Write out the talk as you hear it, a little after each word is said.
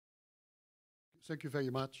Thank you very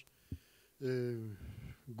much.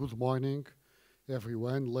 Good morning,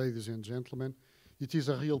 everyone, ladies and gentlemen. It is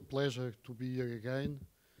a real pleasure to be here again,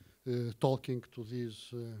 talking to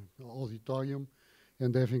this auditorium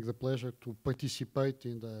and having the pleasure to participate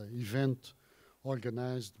in the event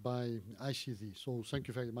organized by ICD. So thank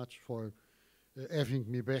you very much for having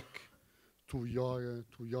me back to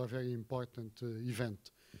your very important event.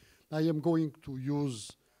 I am going to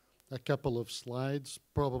use a couple of slides,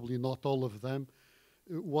 probably not all of them.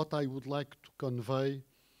 What I would like to convey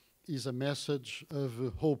is a message of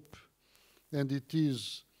hope. And it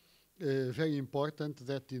is very important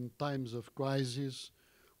that in times of crisis,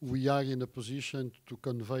 we are in a position to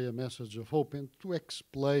convey a message of hope and to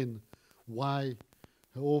explain why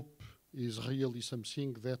hope is really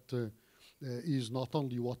something that is not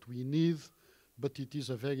only what we need, but it is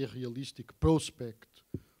a very realistic prospect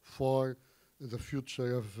for the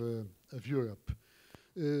future of Europe.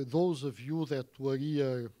 Those of you that were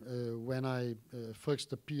here when I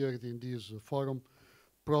first appeared in this forum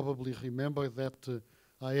probably remember that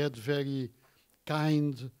I had very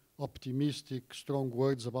kind, optimistic, strong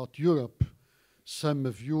words about Europe. Some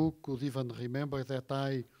of you could even remember that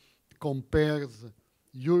I compared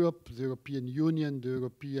Europe, the European Union, the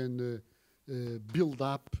European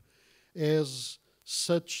build-up as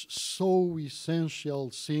such so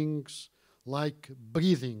essential things like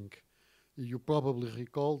breathing. You probably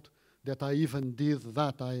recalled that I even did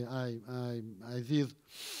that. I did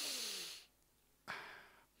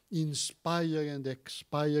inspire and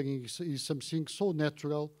expiring is something so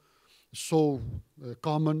natural, so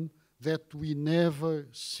common, that we never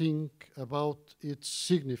think about its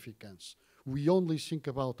significance. We only think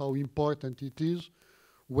about how important it is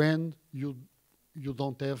when you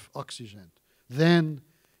don't have oxygen. Then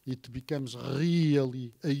it becomes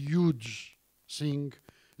really a huge thing,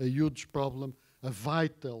 a huge problem, a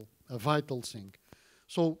vital thing.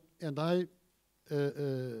 So, and I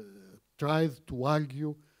tried to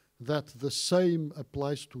argue that the same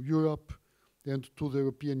applies to Europe and to the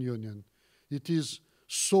European Union. It is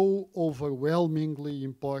so overwhelmingly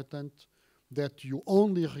important that you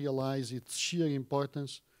only realize its sheer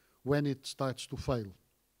importance when it starts to fail.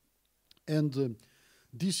 And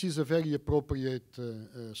this is a very appropriate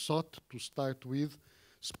thought to start with,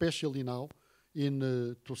 especially now in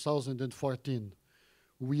 2014.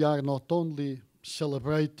 We are not only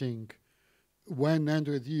celebrating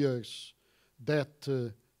 100 years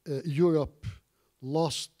that Europe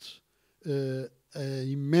lost an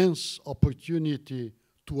immense opportunity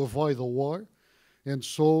to avoid a war, and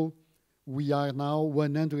so we are now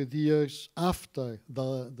 100 years after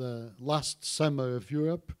the last summer of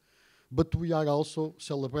Europe, but we are also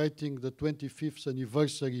celebrating the 25th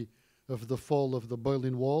anniversary of the fall of the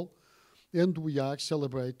Berlin Wall, and we are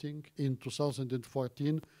celebrating in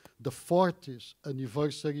 2014 the 40th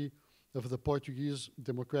anniversary of the Portuguese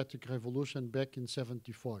Democratic Revolution back in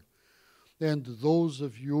 '74. And those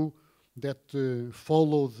of you that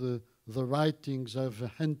follow the writings of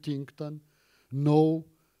Huntington know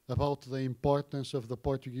about the importance of the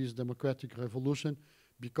Portuguese Democratic Revolution,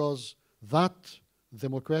 because that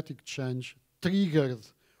democratic change triggered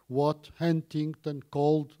what Huntington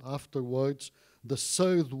called afterwards the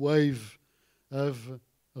third wave of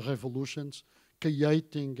revolutions,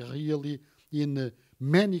 creating really in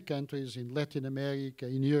many countries in Latin America,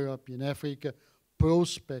 in Europe, in Africa,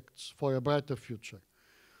 prospects for a brighter future.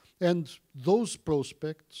 And those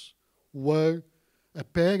prospects were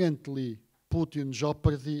apparently put in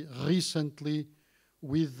jeopardy recently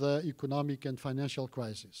with the economic and financial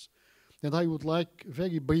crisis. And I would like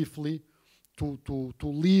very briefly to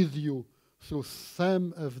lead you through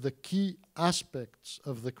some of the key aspects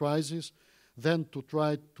of the crisis, then to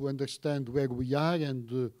try to understand where we are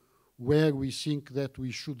and where we think that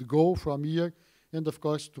we should go from here, and of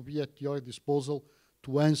course to be at your disposal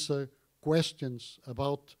to answer questions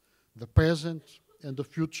about the present and the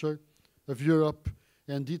future of Europe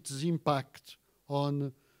and its impact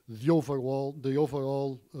on the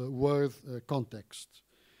overall world context.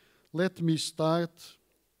 Let me start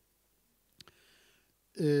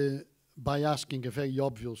by asking a very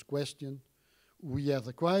obvious question. We have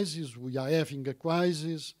a crisis, we are having a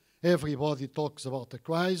crisis, everybody talks about a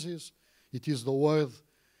crisis. It is the word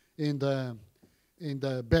in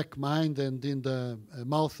the back mind and in the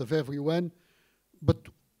mouth of everyone. But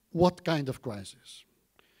what kind of crisis?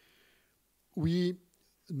 We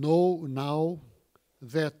know now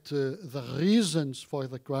that the reasons for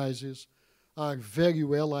the crisis are very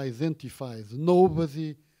well identified.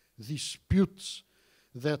 Nobody disputes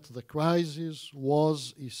that the crisis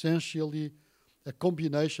was essentially a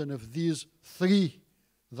combination of these three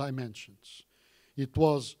dimensions. It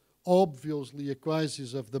was obviously a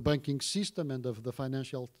crisis of the banking system and of the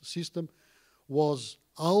financial system, was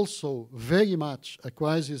also very much a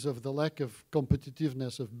crisis of the lack of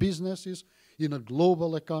competitiveness of businesses in a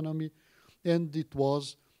global economy, and it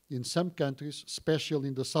was in some countries, especially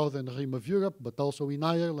in the southern rim of Europe, but also in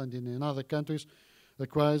Ireland and in other countries, a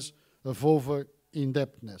crisis of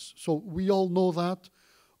over-indebtedness. So we all know that.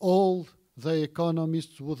 All the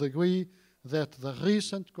economists would agree that the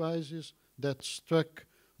recent crisis that struck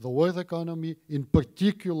the world economy, in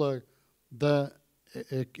particular the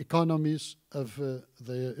economies of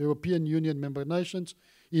the European Union member nations,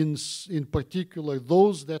 in particular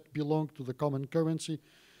those that belong to the common currency,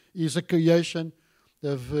 is a creation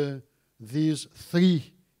of these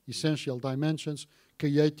three essential dimensions,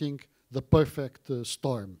 creating the perfect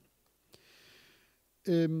storm.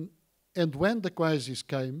 And when the crisis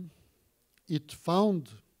came, it found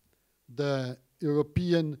the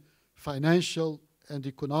European financial and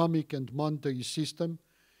economic and monetary system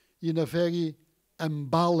in a very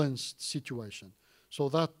unbalanced situation. So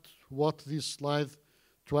that's what this slide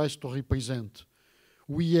tries to represent.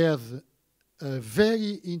 We had a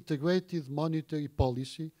very integrated monetary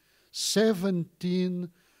policy. 17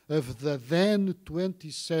 of the then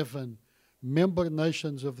 27 member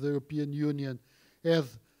nations of the European Union had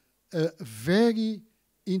a very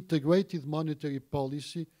integrated monetary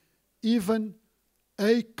policy. Even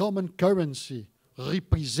a common currency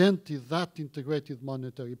represented that integrated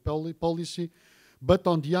monetary policy, but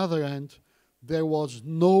on the other hand, there was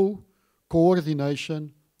no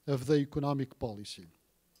coordination of the economic policy.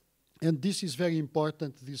 And this is very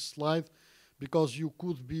important, this slide, because you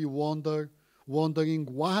could be wondering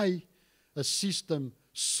why a system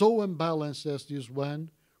so unbalanced as this one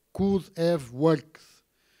could have worked.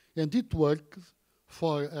 And it worked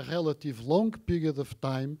for a relative long period of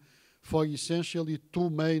time for essentially two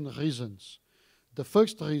main reasons. The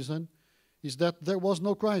first reason is that there was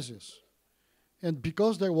no crisis. And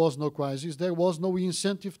because there was no crisis, there was no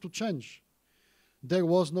incentive to change. There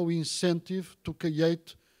was no incentive to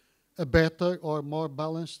create a better or more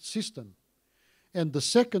balanced system. And the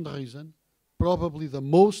second reason, probably the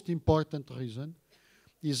most important reason,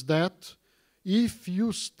 is that if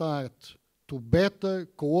you start to better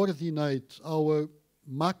coordinate our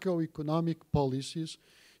macroeconomic policies,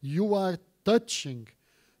 you are touching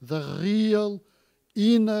the real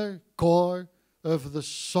inner core of the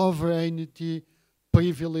sovereignty,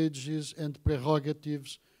 privileges, and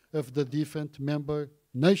prerogatives of the different member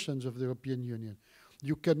nations of the European Union.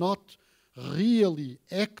 You cannot really,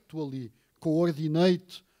 actually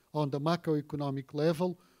coordinate on the macroeconomic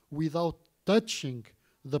level without touching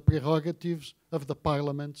the prerogatives of the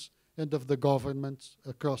parliaments and of the governments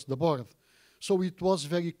across the board. So it was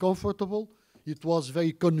very comfortable, it was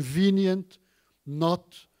very convenient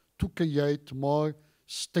not to create more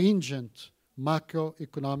stringent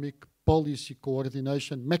macroeconomic policy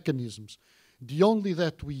coordination mechanisms. The only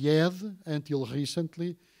that we had until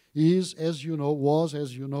recently is, as you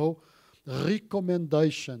know,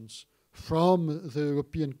 recommendations from the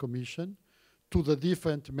European Commission to the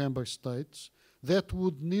different member states that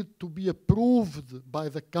would need to be approved by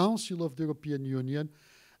the Council of the European Union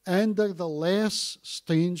under the less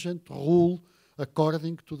stringent rule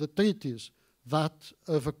according to the treaties, that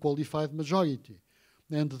of a qualified majority.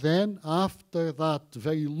 And then, after that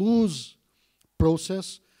very loose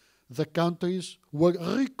process, the countries were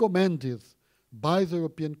recommended by the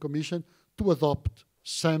European Commission to adopt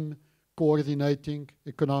some coordinating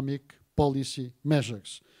economic policy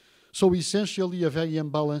measures. So essentially a very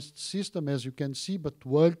unbalanced system, as you can see, but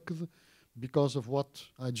worked because of what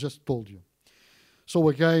I just told you. So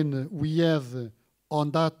again, we have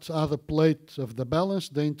on that other plate of the balance,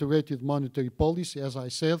 the integrated monetary policy, as I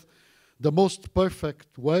said, the most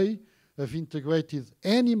perfect way of integrating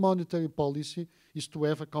any monetary policy is to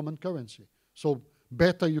have a common currency. So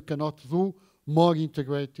better you cannot do, more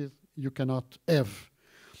integrated you cannot have.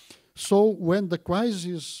 So when the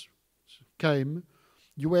crisis came,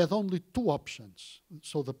 you had only two options.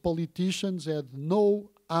 So the politicians had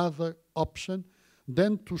no other option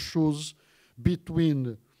than to choose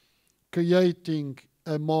between creating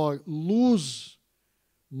a more loose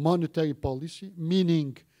monetary policy,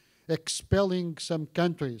 meaning expelling some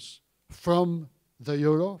countries from the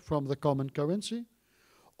euro, from the common currency,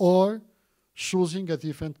 or choosing a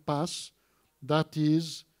different path that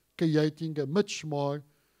is creating a much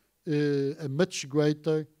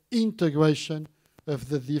greater integration of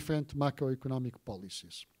the different macroeconomic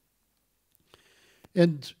policies.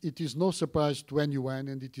 And it is no surprise to anyone,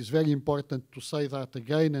 and it is very important to say that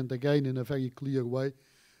again and again in a very clear way,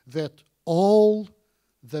 that all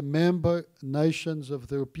the member nations of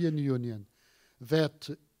the European Union that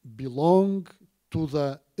belong to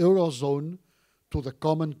the Eurozone, to the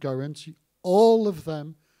common currency, all of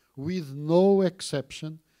them, with no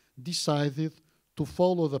exception, decided to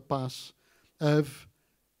follow the path of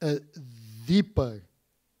a deeper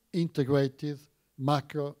integrated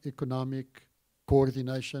macroeconomic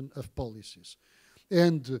coordination of policies.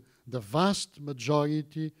 And the vast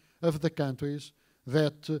majority of the countries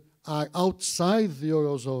that are outside the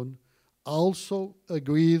Eurozone also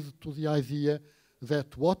agreed to the idea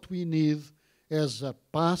that what we need as a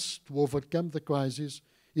path to overcome the crisis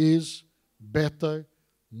is better,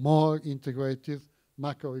 more integrated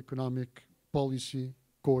macroeconomic policy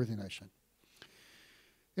coordination.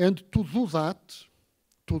 And to do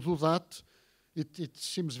that, it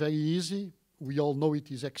seems very easy. We all know it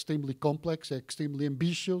is extremely complex, extremely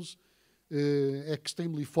ambitious,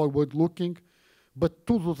 extremely forward-looking. But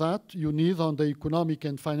to do that, you need, on the economic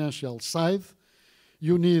and financial side,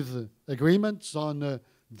 you need agreements on the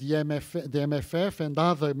MFF and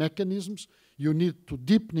other mechanisms. You need to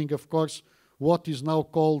deepening, of course, what is now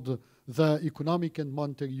called the Economic and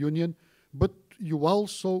Monetary Union. But you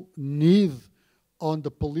also need, on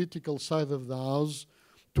the political side of the house,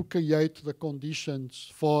 to create the conditions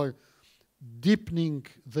for deepening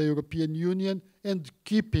the European Union and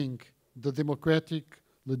keeping the democratic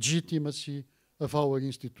legitimacy of our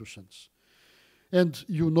institutions. And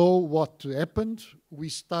you know what happened. We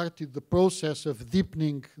started the process of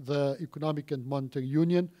deepening the Economic and Monetary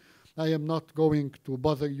Union. I am not going to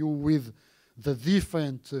bother you with the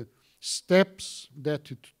different steps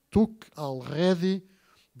that it took already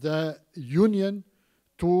the Union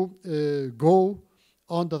to go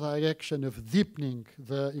on the direction of deepening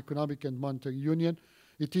the Economic and Monetary Union.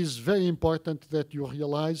 It is very important that you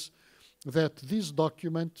realize that this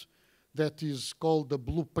document that is called the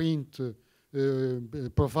blueprint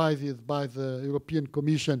provided by the European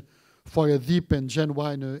Commission for a deep and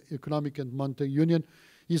genuine Economic and Monetary Union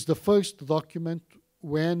is the first document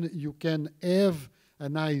when you can have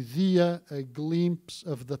an idea, a glimpse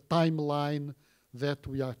of the timeline that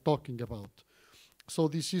we are talking about. So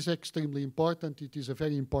this is extremely important. It is a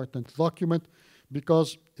very important document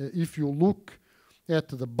because if you look at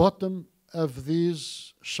the bottom of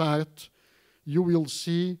this chart, you will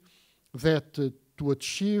see that to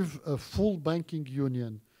achieve a full banking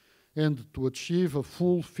union and to achieve a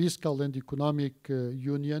full fiscal and economic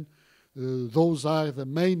union, those are the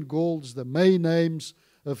main goals, the main aims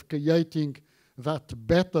of creating that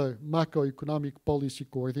better macroeconomic policy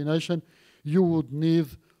coordination. You would need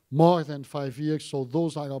more than 5 years, so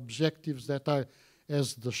those are objectives that are,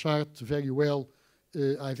 as the chart very well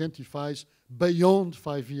identifies, beyond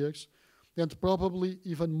 5 years. And probably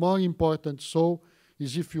even more important so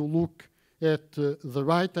is if you look at the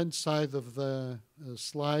right-hand side of the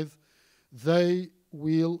slide, they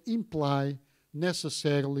will imply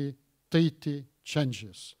necessarily treaty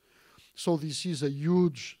changes. So this is a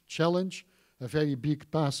huge challenge, a very big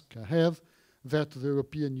task ahead that the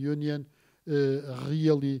European Union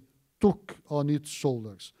really took on its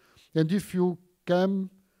shoulders. And if you come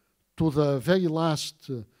to the very last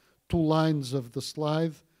 2 lines of the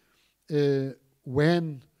slide,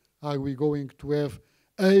 when are we going to have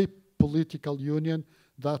a political union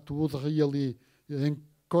that would really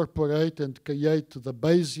incorporate and create the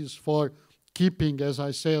basis for keeping, as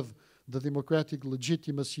I said, the democratic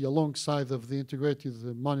legitimacy alongside of the integrated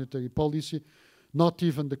monetary policy? Not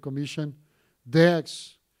even the Commission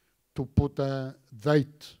dares to put a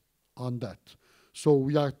date on that. So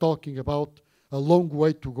we are talking about a long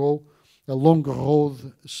way to go, a long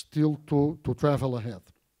road still to travel ahead.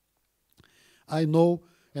 I know,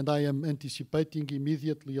 and I am anticipating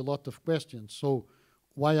immediately a lot of questions. So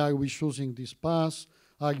why are we choosing this path?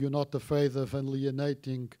 Are you not afraid of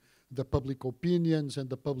alienating the public opinions and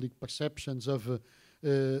the public perceptions of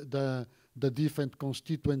the different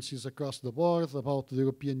constituencies across the board about the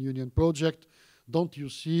European Union project? Don't you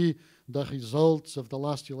see the results of the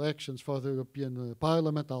last elections for the European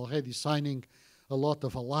Parliament already signing a lot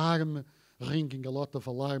of alarm, ringing a lot of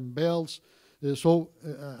alarm bells? So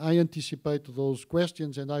I anticipate those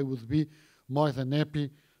questions, and I would be more than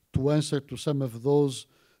happy to answer to some of those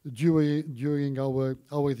during our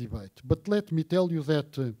debate. But let me tell you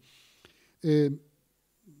that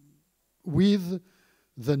with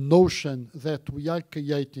the notion that we are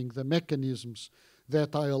creating the mechanisms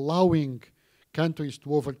that are allowing countries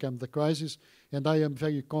to overcome the crisis, and I am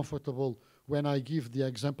very comfortable when I give the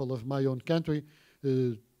example of my own country.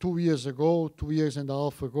 2 years ago, 2 years and a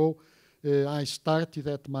half ago, I started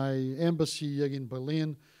at my embassy here in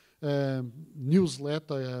Berlin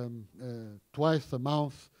newsletter, twice a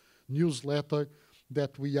month newsletter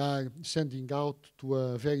that we are sending out to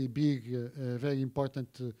a very big, very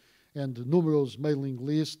important and numerous mailing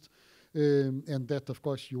list, and that, of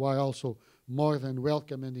course, you are also more than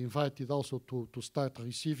welcome and invited also to start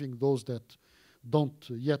receiving those that don't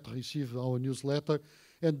yet receive our newsletter.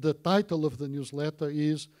 And the title of the newsletter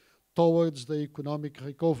is Towards the Economic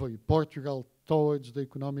Recovery, Portugal towards the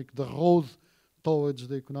road towards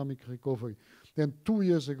the economic recovery. And 2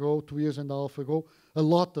 years ago, 2 years and a half ago, a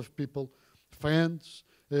lot of people, friends,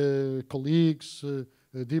 colleagues,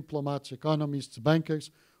 diplomats, economists, bankers,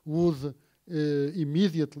 would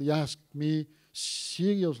immediately ask me,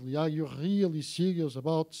 seriously, are you really serious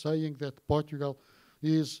about saying that Portugal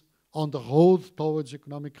is on the road towards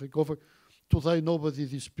economic recovery? Today, nobody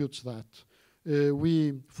disputes that.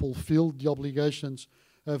 We fulfilled the obligations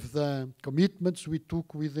of the commitments we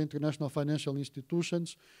took with international financial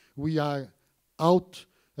institutions. We are out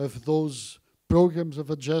of those programs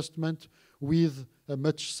of adjustment with a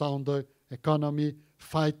much sounder economy,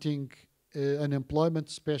 fighting unemployment,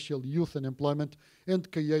 especially youth unemployment,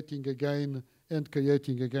 and creating again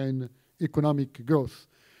economic growth.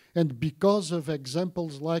 And because of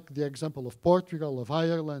examples like the example of Portugal, of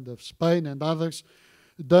Ireland, of Spain, and others,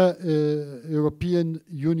 the European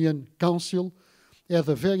Union Council had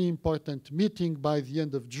a very important meeting by the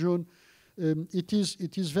end of June. It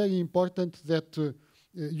is very important that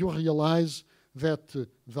you realize that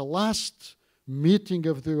the last meeting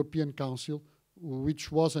of the European Council,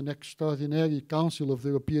 which was an extraordinary Council of the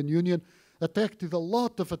European Union, attracted a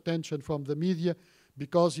lot of attention from the media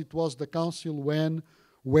because it was the Council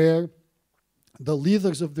where the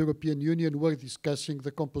leaders of the European Union were discussing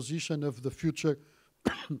the composition of the future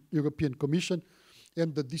European Commission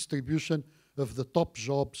and the distribution of the top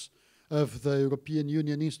jobs of the European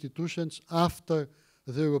Union institutions after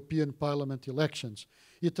the European Parliament elections.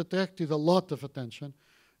 It attracted a lot of attention,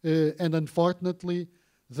 and unfortunately,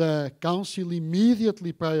 the Council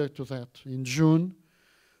immediately prior to that, in June,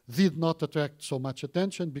 did not attract so much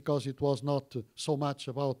attention because it was not so much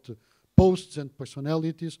about posts and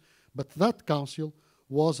personalities, but that Council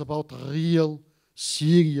was about real,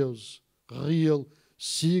 serious,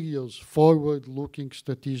 forward-looking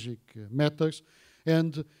strategic matters,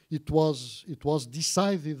 and it was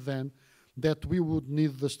decided then that we would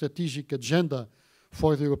need the strategic agenda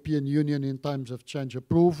for the European Union in times of change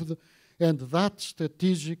approved, and that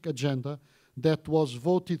strategic agenda that was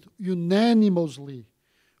voted unanimously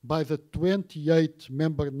by the 28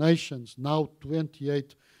 member nations, now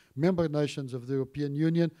 28 member nations of the European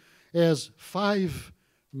Union, has 5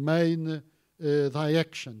 main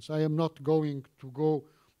directions. I am not going to go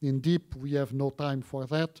in deep, we have no time for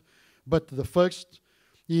that, but the first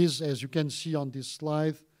is, as you can see on this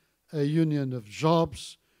slide, a union of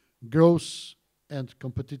jobs, growth and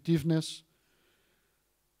competitiveness.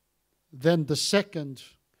 Then the second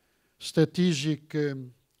strategic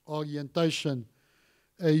orientation,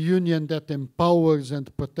 a union that empowers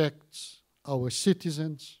and protects our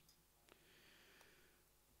citizens.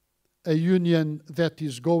 A union that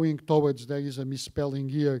is going towards, there is a misspelling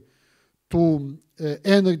here, to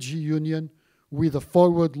energy union with a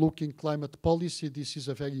forward-looking climate policy. This is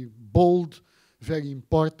a very bold, very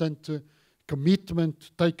important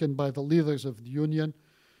commitment taken by the leaders of the union.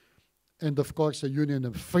 And of course, a union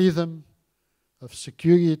of freedom, of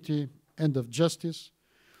security, and of justice.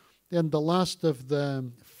 And the last of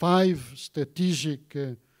the 5 strategic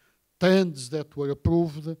trends that were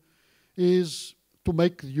approved is to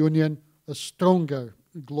make the Union a stronger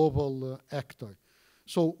global actor.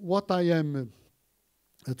 So what I am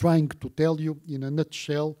trying to tell you in a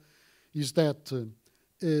nutshell is that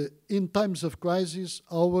in times of crisis,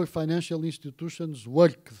 our financial institutions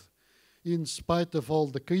worked in spite of all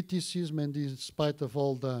the criticism and in spite of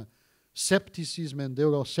all the skepticism and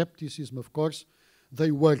Euroscepticism, of course,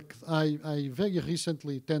 they worked. I very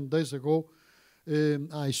recently, 10 days ago,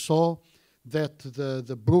 I saw that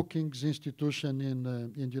the Brookings Institution in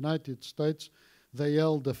the United States, they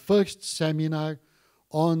held the first seminar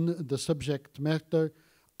on the subject matter,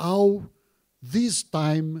 how this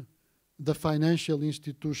time the financial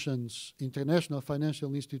institutions, international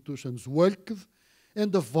financial institutions, worked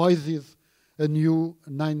and avoided a new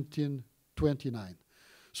 1929.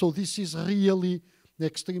 So this is really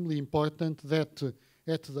extremely important that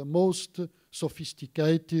at the most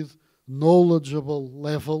sophisticated, knowledgeable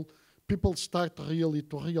level, people start really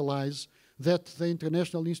to realize that the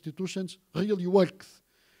international institutions really worked.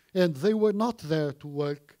 And they were not there to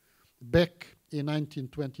work back in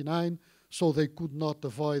 1929, so they could not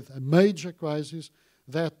avoid a major crisis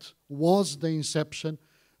that was the inception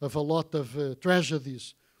of a lot of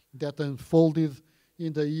tragedies that unfolded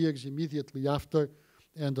in the years immediately after.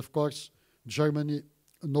 And of course, Germany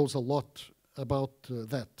knows a lot about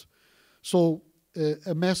that. So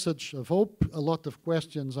a message of hope, a lot of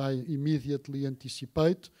questions I immediately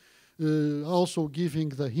anticipate, also giving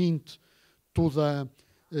the hint to the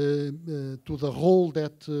role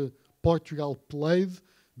that Portugal played,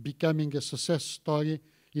 becoming a success story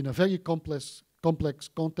in a very complex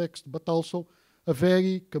context, but also a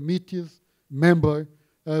very committed member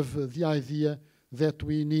of the idea that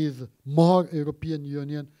we need more European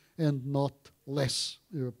Union and not less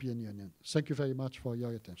European Union. Thank you very much for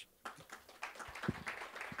your attention.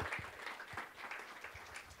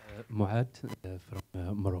 Muad from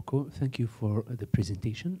Morocco, thank you for the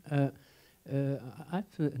presentation.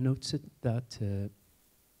 I've noticed that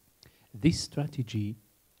this strategy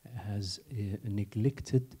has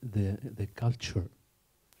neglected the culture,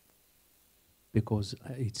 because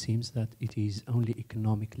it seems that it is only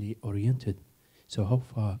economically oriented. So how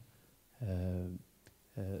far,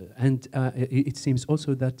 it seems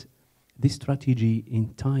also that this strategy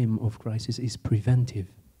in time of crisis is preventive.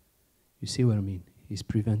 You see what I mean? Is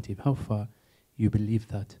preventive. How far you believe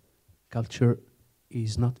that culture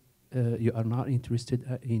is not, you are not interested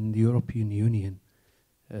in the European Union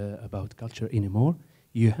about culture anymore?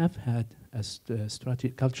 You have had a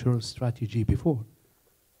cultural strategy before.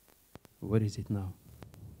 What is it now?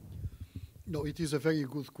 No, it is a very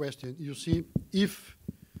good question. You see, if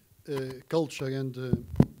culture and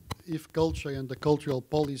the cultural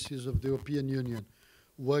policies of the European Union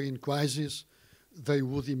were in crisis, they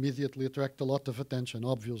would immediately attract a lot of attention,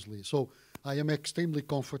 obviously. So I am extremely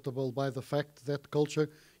comfortable by the fact that culture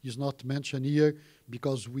is not mentioned here,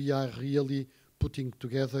 because we are really putting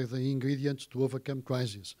together the ingredients to overcome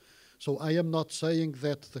crisis. So I am not saying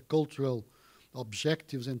that the cultural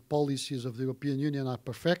objectives and policies of the European Union are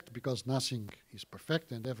perfect, because nothing is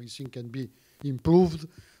perfect and everything can be improved.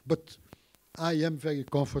 But I am very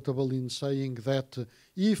comfortable in saying that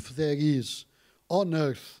if there is on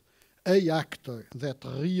earth a actor that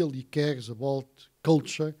really cares about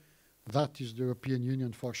culture, that is the European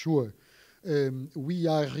Union for sure. We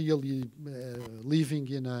are really living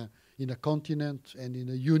in a continent and in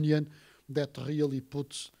a union that really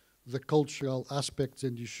puts the cultural aspects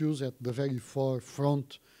and issues at the very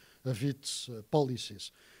forefront of its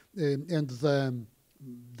policies. And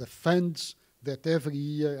the funds that every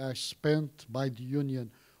year are spent by the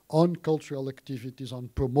Union on cultural activities, on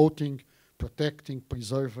promoting, protecting,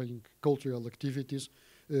 preserving cultural activities,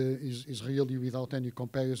 is really without any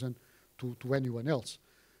comparison to anyone else.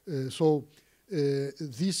 So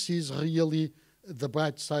this is really the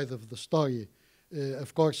bright side of the story.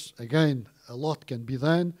 Of course, again, a lot can be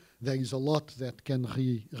done. There is a lot that can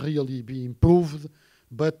really be improved.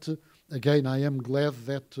 But again, I am glad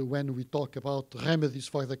that when we talk about remedies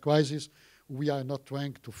for the crisis, we are not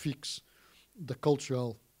trying to fix the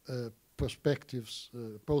cultural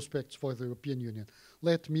prospects for the European Union.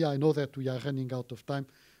 I know that we are running out of time,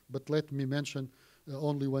 but let me mention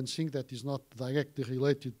only one thing that is not directly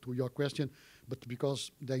related to your question, but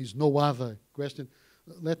because there is no other question,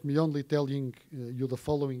 let me only tell you the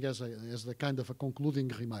following as the kind of a concluding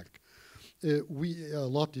remark. A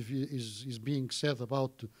lot is being said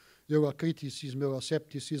about Eurocriticism,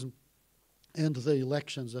 Euroscepticism, and the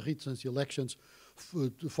elections, the recent elections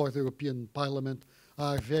for the European Parliament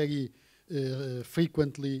are very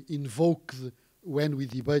frequently invoked when we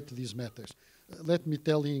debate these matters. Let me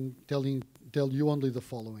tell you only the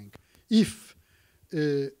following. If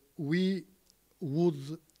we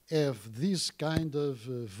would have this kind of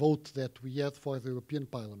vote that we had for the European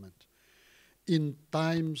Parliament in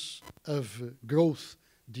times of growth,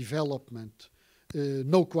 development,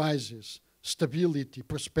 no crisis, stability,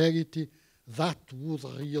 prosperity, that would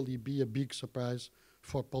really be a big surprise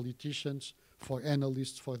for politicians, for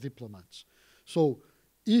analysts, for diplomats. So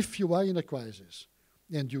if you are in a crisis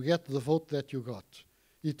and you get the vote that you got,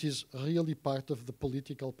 it is really part of the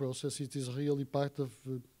political process. It is really part of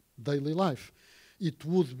daily life. It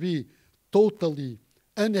would be totally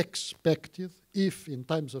unexpected if in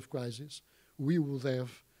times of crisis we would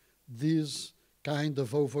have this kind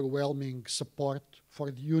of overwhelming support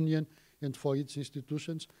for the Union and for its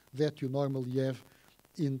institutions that you normally have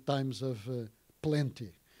in times of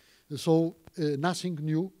plenty. So nothing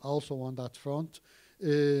new also on that front.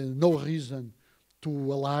 No reason to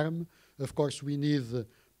alarm. Of course, we need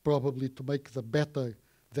probably to make the better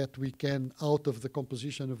that we can out of the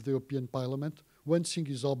composition of the European Parliament. One thing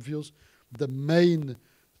is obvious. The main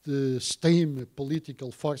STEAM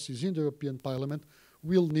political forces in the European Parliament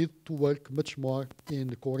will need to work much more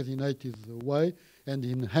in a coordinated way and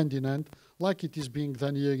in hand, like it is being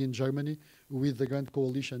done here in Germany with the grand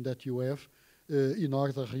coalition that you have, in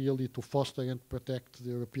order really to foster and protect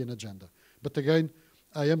the European agenda. But again,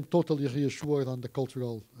 I am totally reassured on the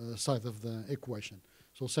cultural side of the equation.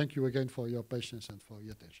 So thank you again for your patience and for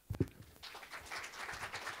your attention.